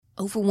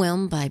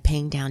Overwhelmed by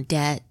paying down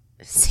debt,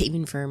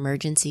 saving for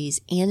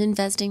emergencies, and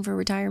investing for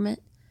retirement?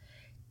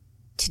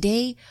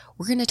 Today,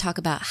 we're going to talk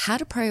about how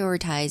to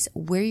prioritize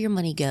where your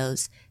money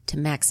goes to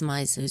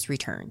maximize those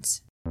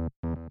returns.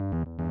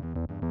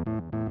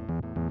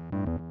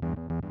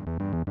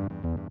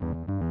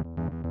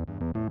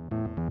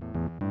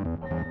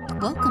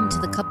 Welcome to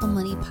the Couple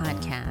Money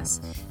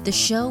Podcast, the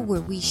show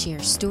where we share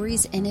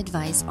stories and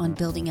advice on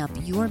building up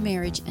your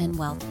marriage and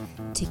wealth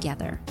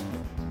together.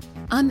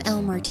 I'm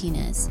Elle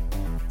Martinez.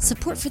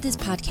 Support for this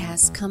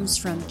podcast comes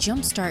from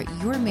Jumpstart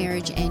Your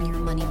Marriage and Your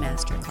Money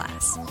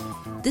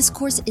Masterclass. This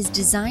course is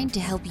designed to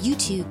help you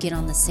two get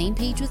on the same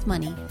page with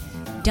money,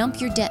 dump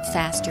your debt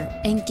faster,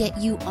 and get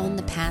you on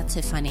the path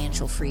to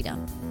financial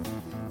freedom.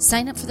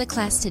 Sign up for the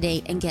class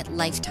today and get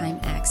lifetime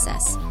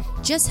access.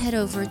 Just head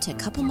over to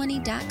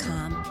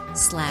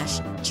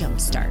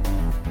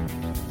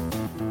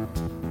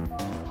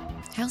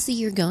couplemoney.com/jumpstart. How's the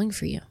year going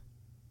for you?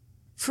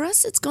 For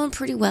us, it's going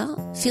pretty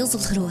well. Feels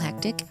a little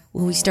hectic.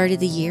 When we started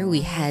the year,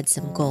 we had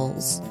some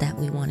goals that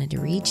we wanted to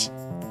reach,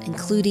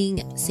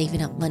 including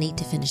saving up money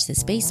to finish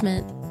this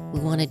basement. We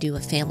want to do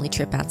a family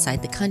trip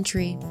outside the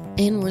country,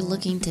 and we're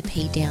looking to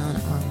pay down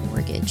our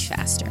mortgage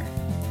faster.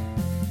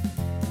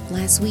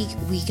 Last week,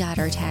 we got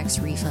our tax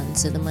refund,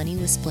 so the money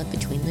was split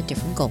between the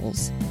different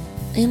goals,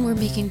 and we're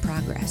making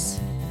progress.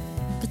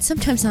 But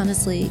sometimes,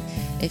 honestly,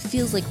 it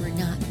feels like we're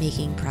not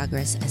making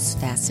progress as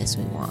fast as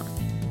we want.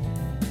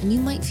 And you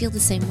might feel the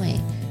same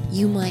way.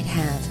 You might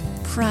have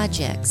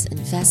projects,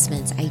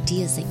 investments,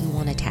 ideas that you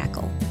want to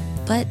tackle.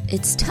 But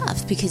it's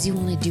tough because you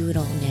want to do it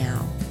all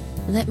now.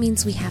 And that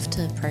means we have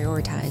to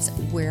prioritize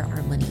where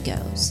our money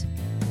goes.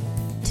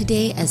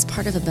 Today, as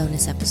part of a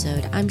bonus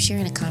episode, I'm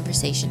sharing a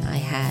conversation I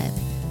had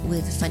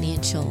with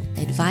financial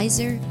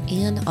advisor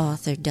and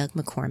author Doug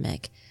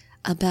McCormick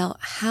about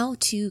how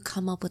to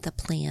come up with a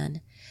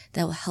plan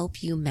that will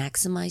help you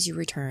maximize your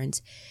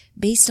returns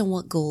based on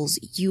what goals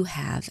you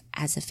have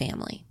as a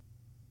family.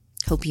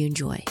 Hope you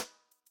enjoy.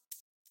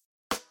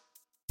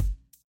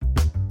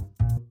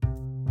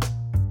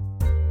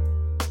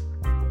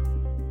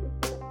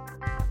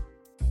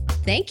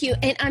 Thank you.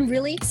 And I'm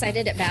really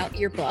excited about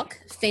your book,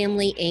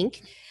 Family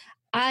Inc.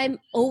 I'm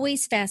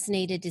always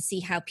fascinated to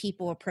see how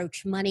people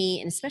approach money,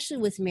 and especially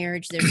with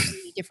marriage, there's so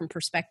many different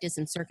perspectives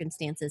and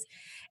circumstances.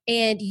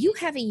 And you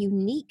have a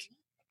unique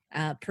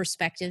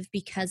perspective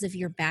because of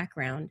your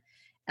background.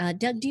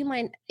 Doug, do you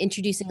mind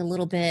introducing a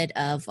little bit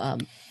of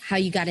how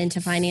you got into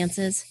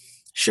finances?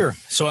 Sure.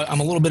 So I'm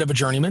a little bit of a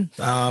journeyman,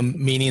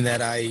 meaning that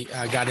I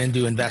got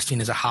into investing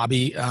as a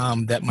hobby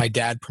that my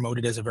dad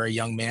promoted as a very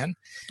young man.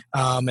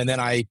 And then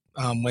I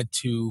went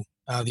to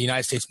the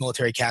United States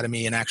Military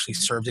Academy and actually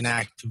served in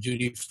active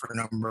duty for a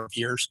number of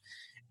years.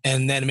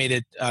 And then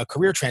made a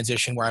career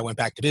transition where I went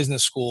back to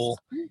business school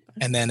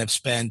and then have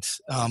spent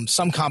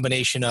some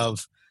combination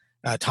of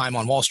time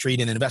on Wall Street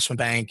in an investment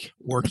bank,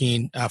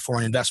 working for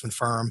an investment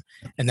firm.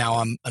 And now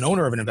I'm an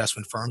owner of an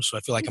investment firm. So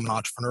I feel like I'm an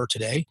entrepreneur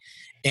today.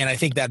 And I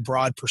think that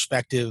broad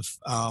perspective,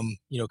 kind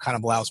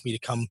of allows me to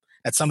come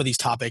at some of these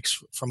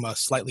topics from a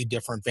slightly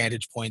different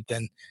vantage point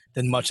than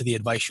much of the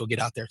advice you'll get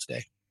out there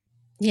today.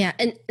 Yeah,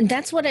 and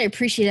that's what I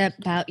appreciate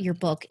about your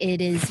book.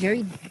 It is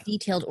very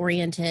detailed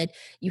oriented.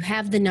 You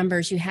have the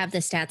numbers, you have the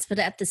stats, but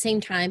at the same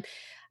time,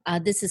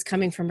 this is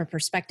coming from a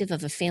perspective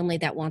of a family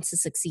that wants to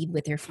succeed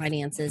with their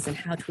finances and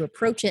how to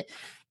approach it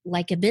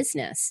like a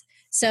business.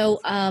 So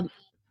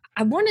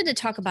I wanted to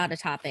talk about a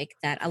topic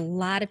that a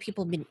lot of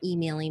people have been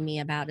emailing me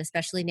about,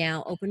 especially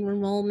now, open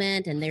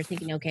enrollment, and they're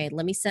thinking, okay,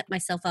 let me set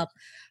myself up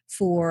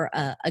for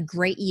a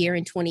great year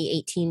in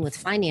 2018 with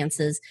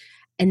finances,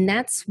 and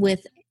that's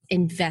with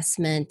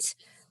investment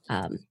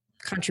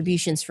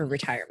contributions for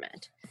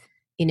retirement.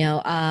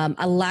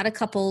 A lot of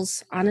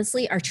couples,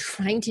 honestly, are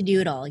trying to do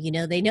it all.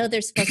 They know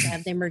they're supposed to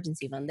have the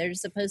emergency fund. They're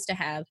supposed to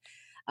have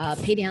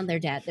pay down their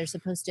debt. They're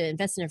supposed to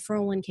invest in a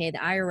 401k,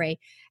 the IRA,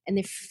 and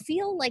they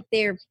feel like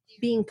they're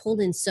being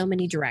pulled in so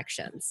many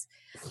directions.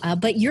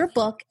 But your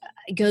book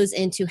goes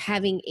into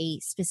having a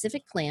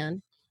specific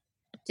plan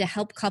to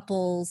help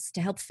couples,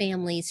 to help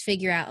families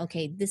figure out,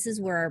 okay, this is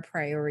where our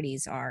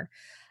priorities are.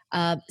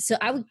 So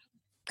I would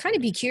kind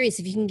of be curious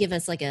if you can give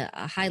us like a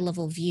high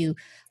level view,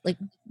 like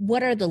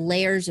what are the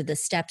layers or the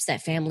steps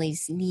that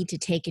families need to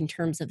take in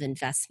terms of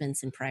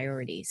investments and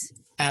priorities?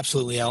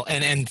 Absolutely, Elle.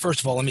 And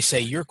first of all, let me say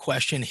your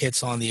question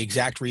hits on the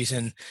exact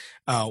reason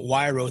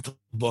why I wrote the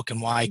book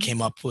and why I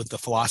came up with the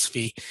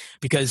philosophy,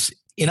 because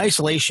in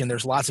isolation,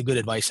 there's lots of good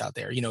advice out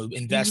there.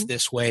 Invest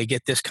this way,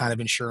 get this kind of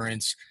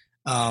insurance.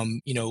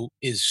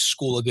 Is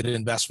school a good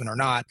investment or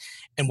not?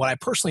 And what I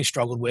personally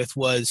struggled with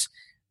was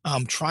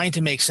trying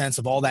to make sense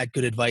of all that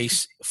good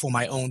advice for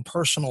my own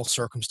personal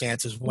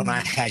circumstances when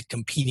I had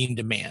competing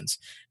demands.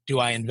 Do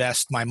I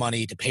invest my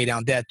money to pay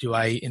down debt? Do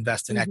I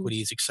invest in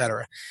equities, et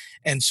cetera?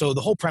 And so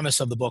the whole premise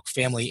of the book,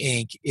 Family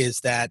Inc., is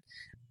that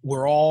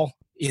we're all,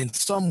 in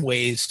some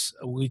ways,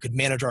 we could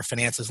manage our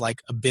finances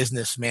like a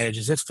business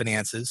manages its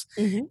finances.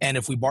 And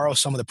if we borrow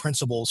some of the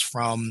principles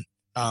from,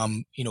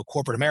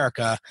 corporate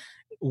America,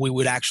 we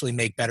would actually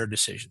make better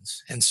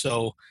decisions. And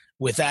so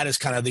with that as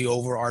kind of the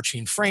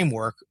overarching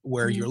framework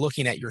where Mhm. you're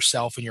looking at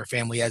yourself and your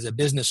family as a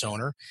business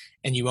owner,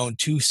 and you own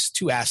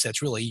two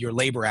assets, really: your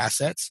labor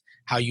assets,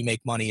 how you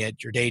make money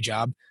at your day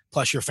job,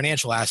 plus your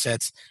financial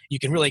assets. You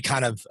can really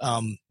kind of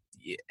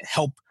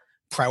help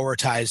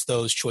prioritize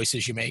those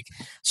choices you make.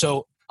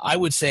 So I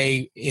would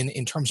say,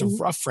 in terms of Mhm.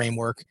 rough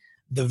framework,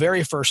 the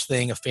very first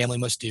thing a family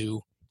must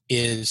do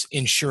is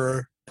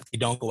ensure that they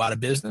don't go out of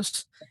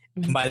business.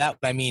 And Mhm. by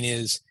that, what I mean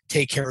is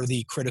take care of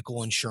the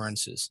critical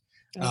insurances.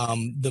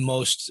 Okay. The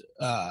most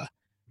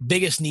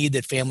biggest need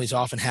that families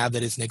often have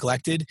that is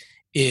neglected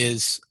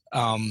is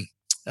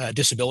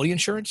disability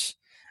insurance.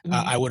 Mhm.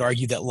 I would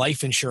argue that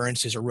life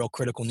insurance is a real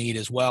critical need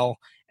as well,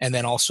 and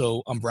then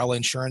also umbrella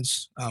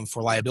insurance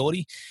for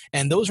liability.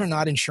 And those are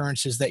not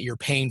insurances that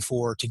you're paying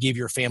for to give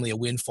your family a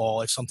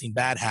windfall if something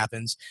bad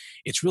happens.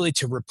 It's really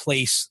to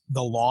replace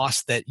the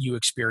loss that you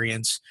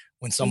experience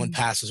when someone Mhm.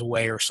 passes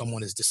away or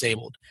someone is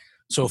disabled.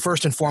 So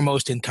first and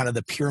foremost, in kind of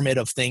the pyramid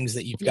of things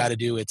that you've got Yeah. to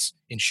do, it's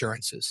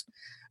insurances.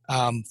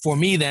 For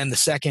me, then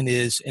the second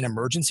is an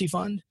emergency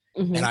fund,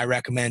 and Mhm. I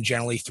recommend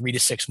generally 3 to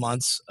 6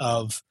 months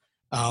of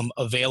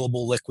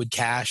available liquid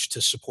cash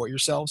to support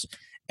yourselves.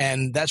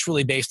 And that's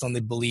really based on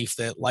the belief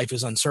that life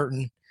is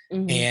uncertain,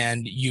 Mhm.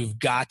 and you've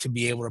got to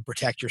be able to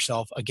protect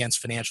yourself against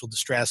financial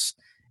distress,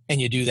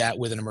 and you do that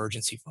with an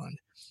emergency fund.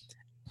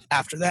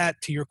 After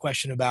that, to your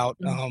question about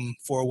Mhm.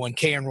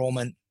 401k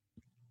enrollment,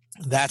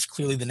 that's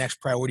clearly the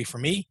next priority for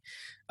me.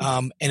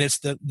 Okay. And it's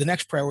the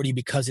next priority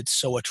because it's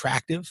so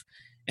attractive.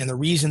 And the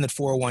reason that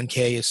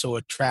 401k is so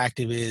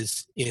attractive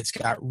is it's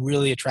got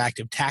really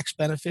attractive tax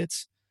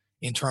benefits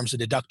in terms of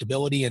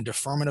deductibility and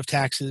deferment of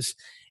taxes.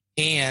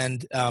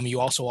 And you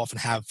also often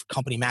have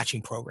company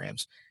matching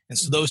programs. And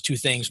so Mhm. those two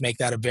things make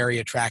that a very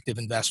attractive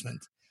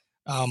investment.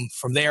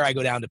 From there, I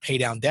go down to pay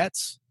down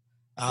debts.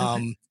 Okay.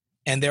 Um,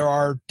 and there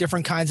are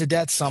different kinds of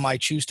debts. Some I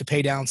choose to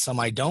pay down, some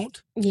I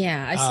don't.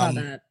 Yeah, I saw Um,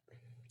 that.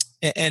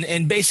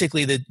 and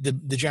basically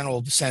the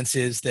general sense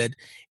is that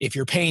if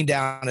you're paying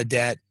down a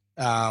debt,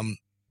 um,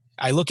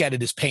 I look at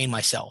it as paying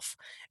myself,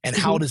 and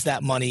how Mhm. does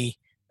that money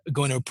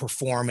going to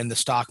perform in the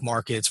stock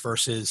markets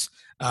versus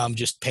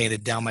just paying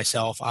it down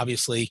myself.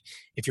 Obviously,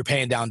 if you're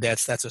paying down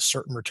debts, that's a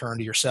certain return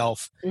to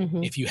yourself.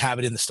 Mhm. If you have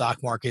it in the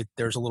stock market,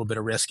 there's a little bit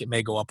of risk; it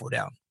may go up or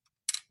down.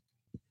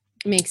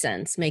 Makes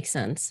sense. Makes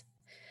sense.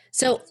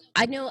 So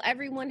I know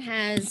everyone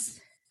has,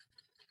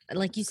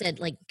 like you said,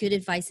 like good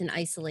advice in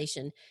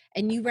isolation,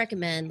 and you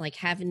recommend like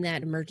having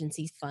that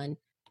emergency fund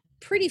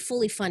pretty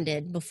fully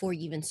funded before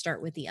you even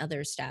start with the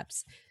other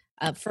steps.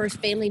 First,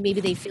 family, maybe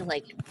they feel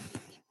like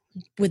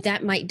would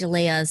that might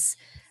delay us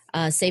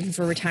saving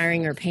for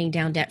retiring or paying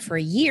down debt for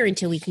a year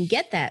until we can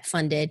get that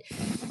funded.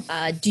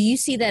 Do you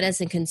see that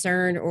as a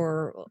concern,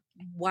 or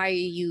why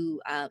you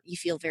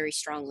feel very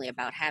strongly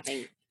about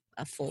having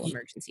a full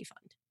emergency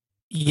fund?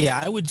 Yeah,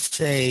 I would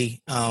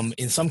say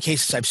in some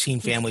cases I've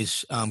seen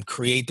families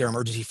create their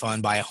emergency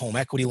fund by a home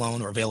equity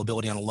loan or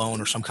availability on a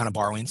loan or some kind of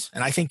borrowings,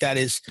 and I think that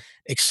is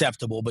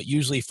acceptable. But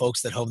usually,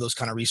 folks that have those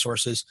kind of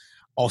resources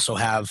also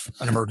have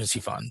an emergency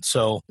fund.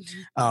 So,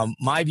 Mhm.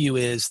 my view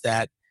is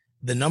that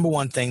the number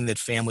one thing that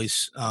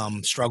families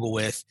struggle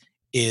with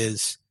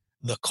is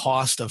the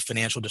cost of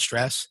financial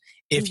distress.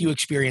 If you Mhm.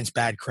 experience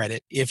bad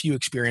credit, if you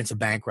experience a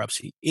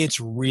bankruptcy,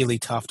 it's really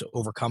tough to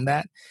overcome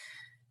that.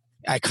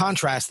 I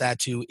contrast that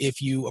to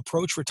if you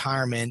approach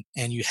retirement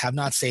and you have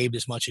not saved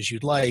as much as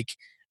you'd like,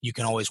 you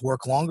can always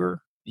work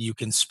longer, you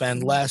can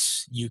spend Mhm.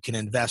 less, you can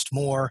invest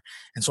more.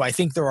 And so I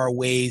think there are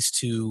ways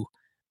to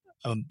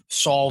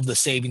solve the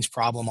savings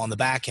problem on the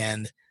back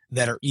end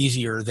that are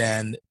easier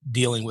than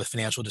dealing with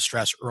financial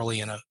distress early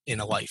in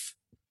a life.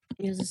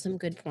 Those are some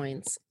good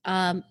points.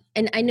 And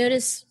I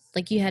noticed,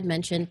 like you had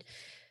mentioned,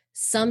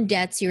 some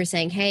debts you were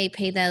saying, hey,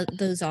 pay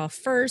those off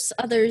first.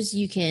 Others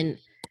you can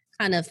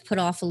kind of put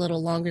off a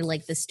little longer,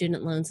 like the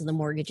student loans and the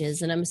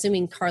mortgages. And I'm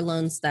assuming car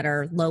loans that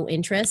are low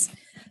interest.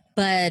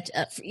 But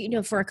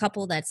for a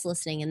couple that's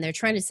listening and they're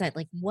trying to decide,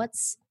 like,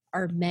 what's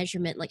our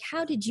measurement? Like,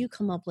 how did you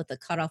come up with a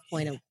cutoff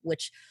point of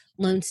which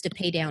loans to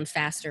pay down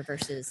faster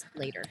versus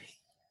later?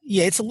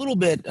 Yeah, it's a little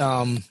bit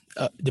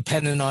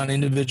dependent on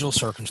individual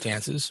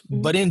circumstances,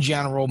 Mhm. but in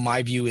general,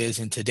 my view is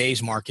in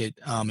today's market,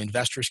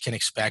 investors can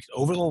expect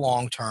over the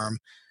long term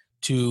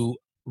to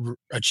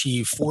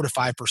achieve 4 to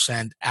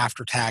 5%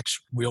 after tax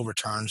real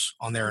returns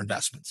on their Mhm.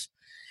 investments.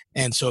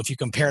 And so if you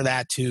compare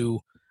that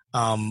to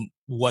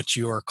what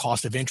your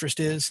cost of interest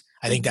is,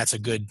 I think Mhm. that's a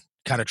good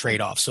kind of trade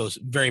off. So,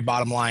 very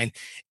bottom line,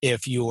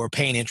 if you're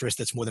paying interest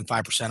that's more than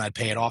 5%, I'd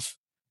pay it off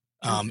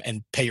Okay.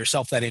 and pay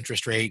yourself that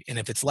interest rate. And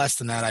if it's less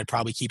than that, I'd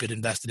probably keep it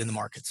invested in the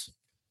markets.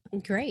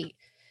 Great.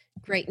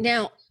 Great.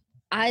 Now,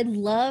 I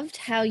loved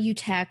how you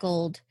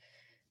tackled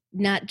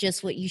not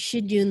just what you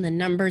should do in the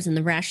numbers and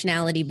the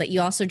rationality, but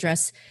you also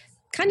address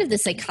kind of the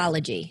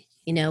psychology.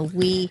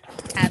 We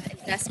have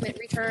investment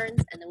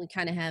returns and then we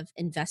kind of have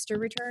investor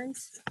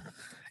returns.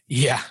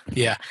 Yeah,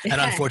 yeah. And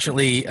Yeah.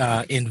 unfortunately,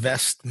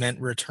 investment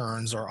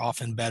returns are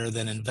often better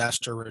than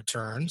investor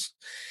returns.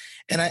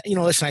 And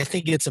listen, I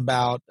think it's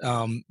about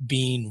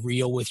being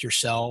real with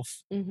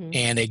yourself Hmm.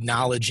 and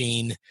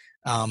acknowledging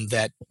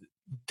that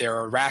there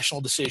are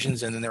rational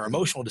decisions and then there are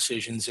emotional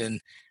decisions. And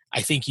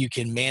I think you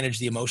can manage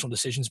the emotional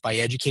decisions by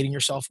educating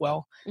yourself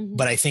well. Mm-hmm.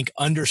 But I think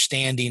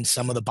understanding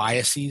some of the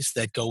biases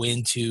that go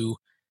into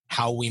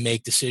how we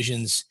make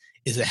decisions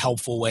is a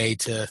helpful way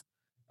to,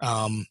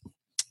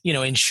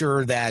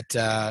 ensure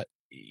that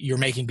you're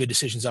making good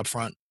decisions up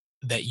front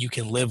that you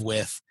can live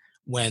with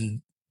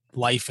when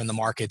life and the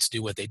markets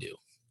do what they do.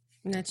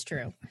 That's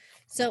true.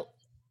 So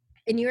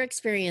in your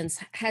experience,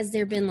 has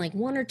there been like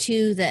one or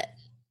two that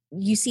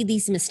you see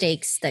these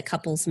mistakes that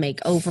couples make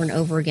over and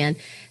over again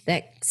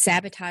that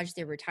sabotage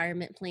their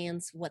retirement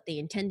plans, what they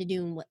intend to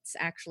do and what's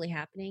actually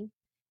happening?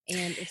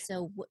 And if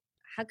so,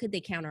 how could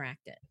they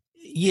counteract it?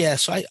 Yeah,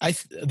 so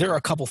there are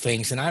a couple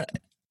things, and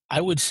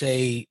I would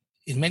say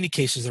in many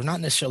cases they're not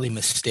necessarily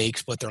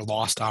mistakes, but they're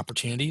lost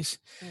opportunities.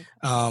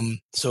 Okay.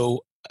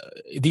 So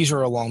these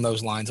are along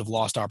those lines of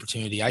lost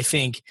opportunity. I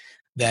think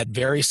that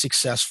very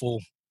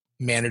successful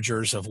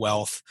managers of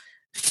wealth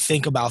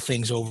think about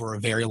things over a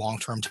very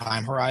long-term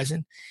time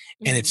horizon.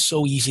 And it's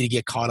so easy to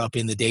get caught up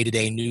in the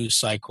day-to-day news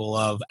cycle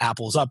of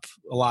Apple's up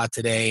a lot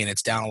today and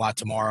it's down a lot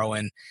tomorrow,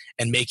 and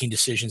making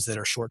decisions that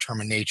are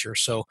short-term in nature.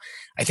 So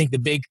I think the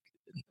big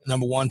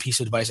number one piece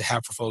of advice I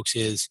have for folks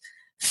is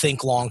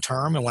think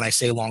long-term. And when I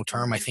say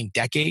long-term, I think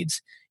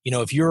decades.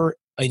 If you're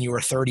in your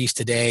 30s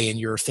today and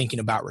you're thinking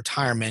about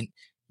retirement,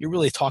 you're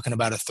really talking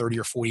about a 30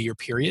 or 40 year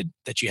period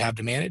that you have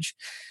to manage.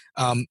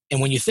 And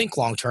when you think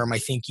long-term, I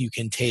think you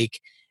can take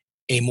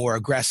a more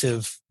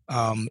aggressive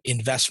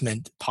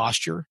investment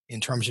posture in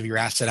terms of your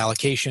asset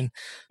allocation.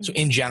 So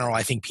in general,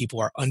 I think people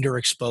are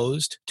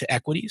underexposed to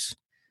equities.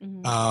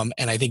 And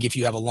I think if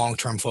you have a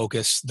long-term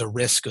focus, the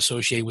risk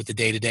associated with the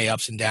day-to-day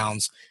ups and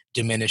downs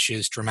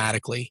diminishes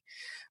dramatically.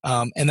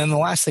 And then the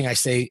last thing I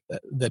say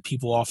that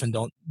people often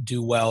don't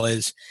do well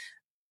is,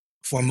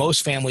 for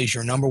most families,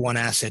 your number one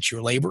asset's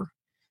your labor.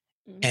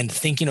 And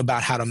thinking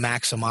about how to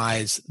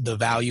maximize the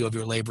value of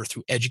your labor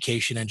through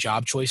education and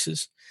job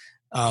choices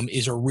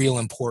is a real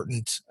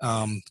important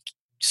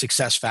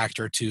success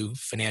factor to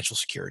financial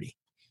security.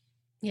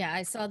 Yeah,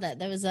 I saw that.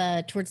 That was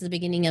towards the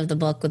beginning of the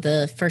book with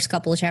the first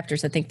couple of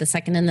chapters, I think the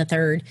second and the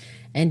third,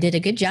 and did a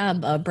good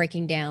job of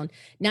breaking down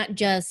not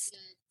just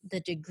the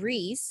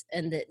degrees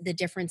and the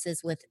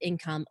differences with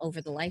income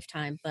over the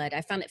lifetime, but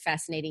I found it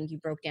fascinating. You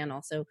broke down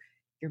also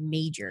your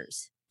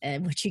majors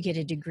and what you get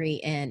a degree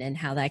in and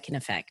how that can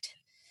affect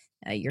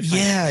your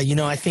finances.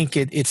 Yeah, I think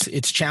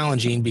it's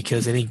challenging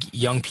because I think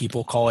young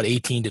people, call it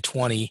 18 to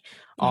 20,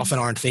 often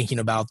aren't thinking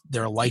about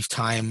their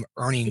lifetime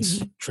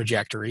earnings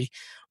trajectory,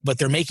 but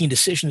they're making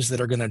decisions that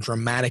are going to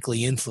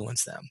dramatically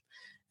influence them.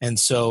 And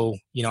so,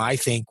 I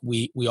think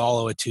we all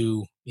owe it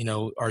to,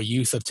 our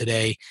youth of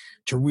today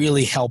to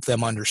really help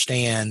them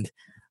understand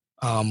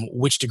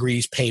which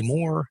degrees pay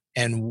more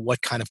and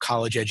what kind of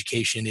college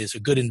education is a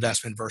good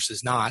investment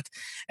versus not.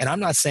 And I'm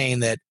not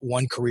saying that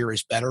one career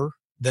is better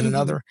than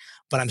another,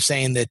 but I'm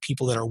saying that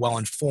people that are well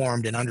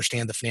informed and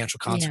understand the financial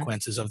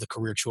consequences of the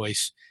career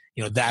choice,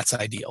 that's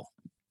ideal.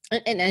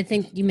 And I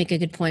think you make a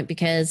good point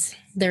because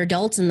they're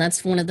adults, and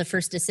that's one of the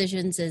first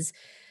decisions is,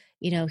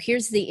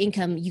 here's the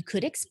income you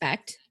could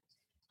expect.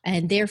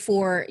 And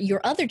therefore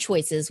your other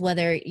choices,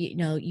 whether,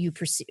 you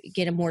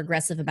get a more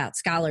aggressive about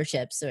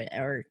scholarships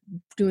or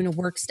doing a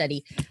work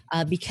study,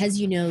 because,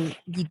 you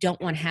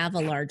don't want to have a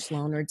large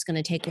loan or it's going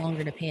to take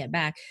longer to pay it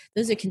back.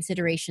 Those are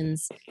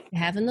considerations to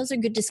have. And those are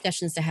good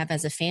discussions to have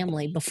as a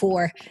family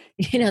before,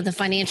 the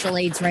financial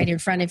aid's right in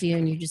front of you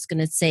and you're just going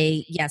to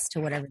say yes to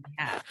whatever they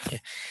have.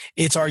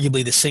 It's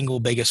arguably the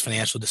single biggest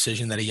financial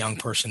decision that a young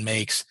person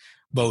makes,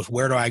 both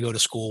where do I go to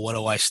school, what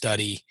do I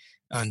study,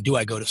 and do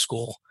I go to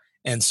school?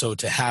 And so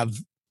to have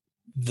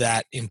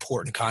that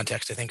important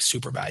context, I think, is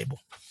super valuable.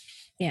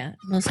 Yeah,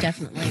 most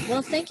definitely.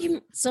 Well, thank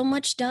you so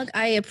much, Doug.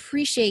 I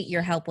appreciate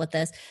your help with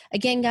this.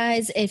 Again,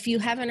 guys, if you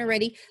haven't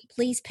already,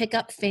 please pick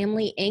up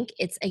Family Inc.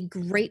 It's a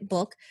great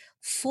book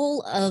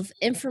full of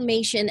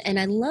information. And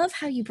I love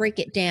how you break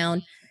it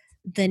down,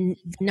 the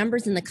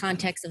numbers in the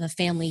context of a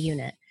family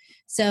unit.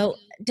 So,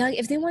 Doug,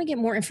 if they want to get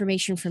more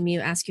information from you,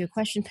 ask you a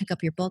question, pick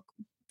up your book,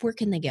 where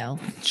can they go?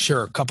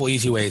 Sure. A couple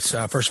easy ways.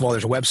 First of all,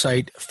 there's a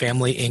website,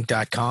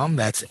 familyinc.com.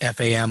 That's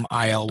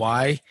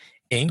FAMILY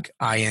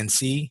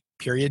Inc.com.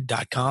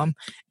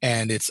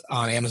 And it's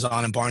on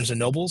Amazon and Barnes &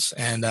 Nobles.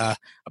 And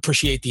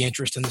appreciate the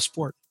interest in the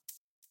sport.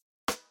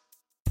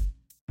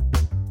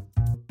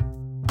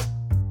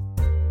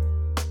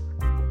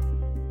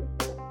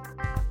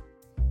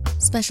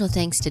 Special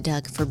thanks to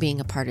Doug for being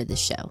a part of the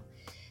show.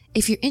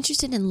 If you're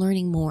interested in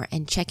learning more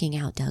and checking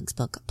out Doug's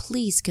book,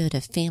 please go to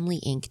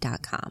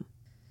familyinc.com.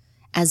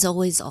 As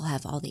always, I'll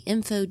have all the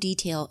info,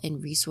 detail,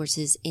 and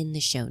resources in the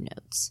show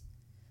notes.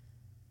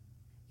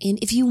 And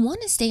if you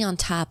want to stay on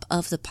top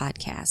of the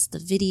podcast, the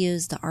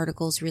videos, the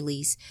articles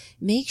release,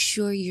 make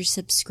sure you're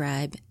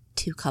subscribed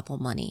to Couple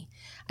Money.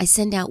 I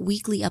send out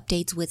weekly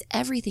updates with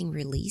everything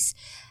released,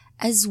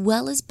 as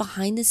well as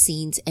behind the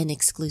scenes and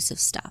exclusive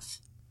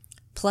stuff.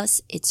 Plus,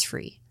 it's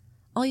free.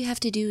 All you have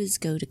to do is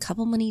go to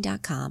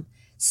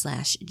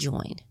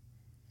couplemoney.com/join.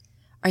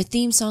 Our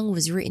theme song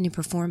was written and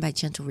performed by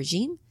Gentle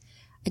Regime.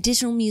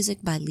 Additional music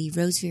by Lee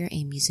Rosevere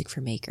and Music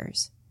for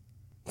Makers.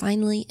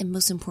 Finally, and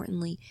most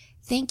importantly,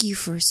 thank you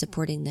for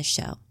supporting this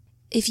show.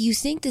 If you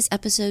think this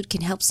episode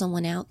can help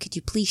someone out, could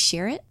you please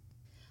share it?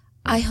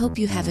 I hope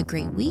you have a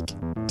great week.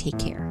 Take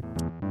care.